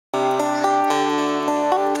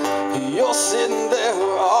You're sitting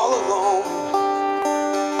there all alone,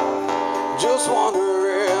 just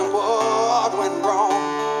wondering what went wrong.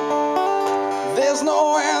 There's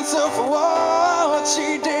no answer for what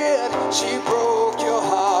she did. She broke your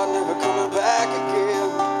heart, never coming back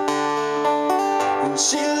again. And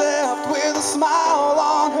she left with a smile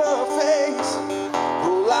on her face,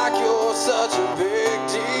 oh, like you're such a big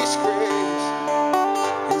disgrace.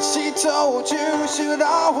 And she told you she'd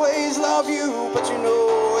always love you, but you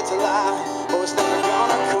know it's a lie, or it's never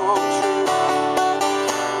gonna come true.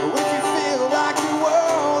 If you feel like your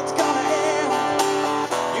world's gonna end,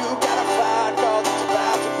 you gotta fight, 'cause it's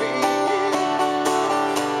about to begin.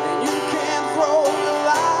 And you can't throw your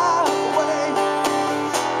life away,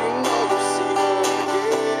 you know you'll see her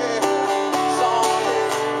again someday.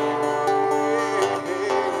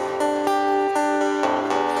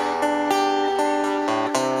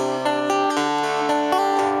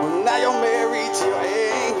 Well, now you're married to your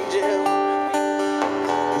angel,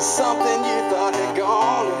 something you thought had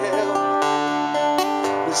gone to hell.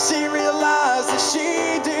 But she realized that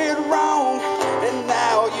she did wrong, and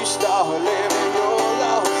now you start living your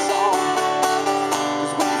love song.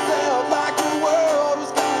 'Cause when you felt like the world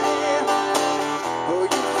was gonna end, oh,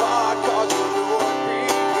 you fought 'cause you knew it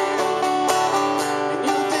began. And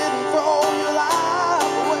you didn't throw your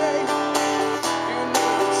life away, you knew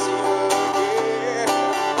you'd see her again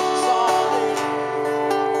someday.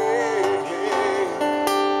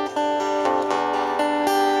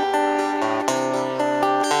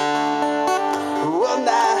 Well,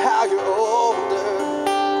 now you're older,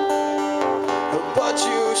 but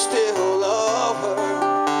you still love her,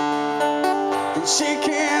 and she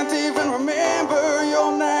can't even remember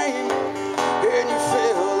your name, and you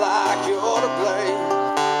feel like you're to blame.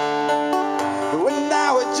 Well,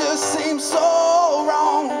 now it just seems so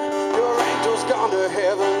wrong. Your angel's gone to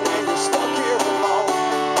heaven and you're stuck here alone.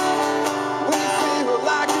 When you feel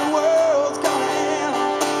like your world's gonna end,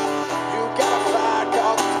 you gotta fight,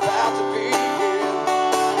 'cause it's about to begin.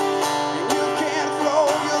 And you can't throw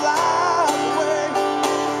your life away,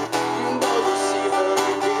 you know you'll see her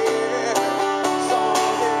again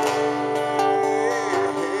someday.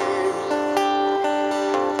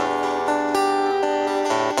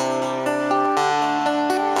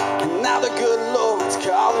 And now the good Lord's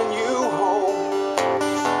calling you home,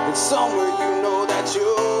 it's somewhere you know that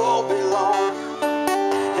you'll belong.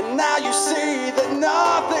 And now you see that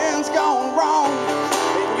nothing's gone wrong,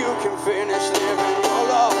 and you can finish living your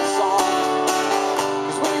love song.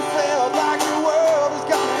 'Cause when you felt like your world was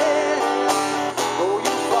gonna end, oh,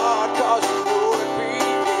 you fought 'cause you knew it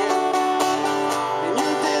began. And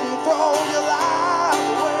you didn't throw your life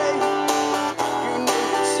away, you knew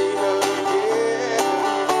you'd see her again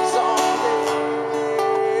someday.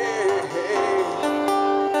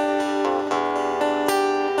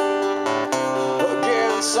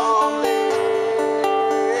 Again someday.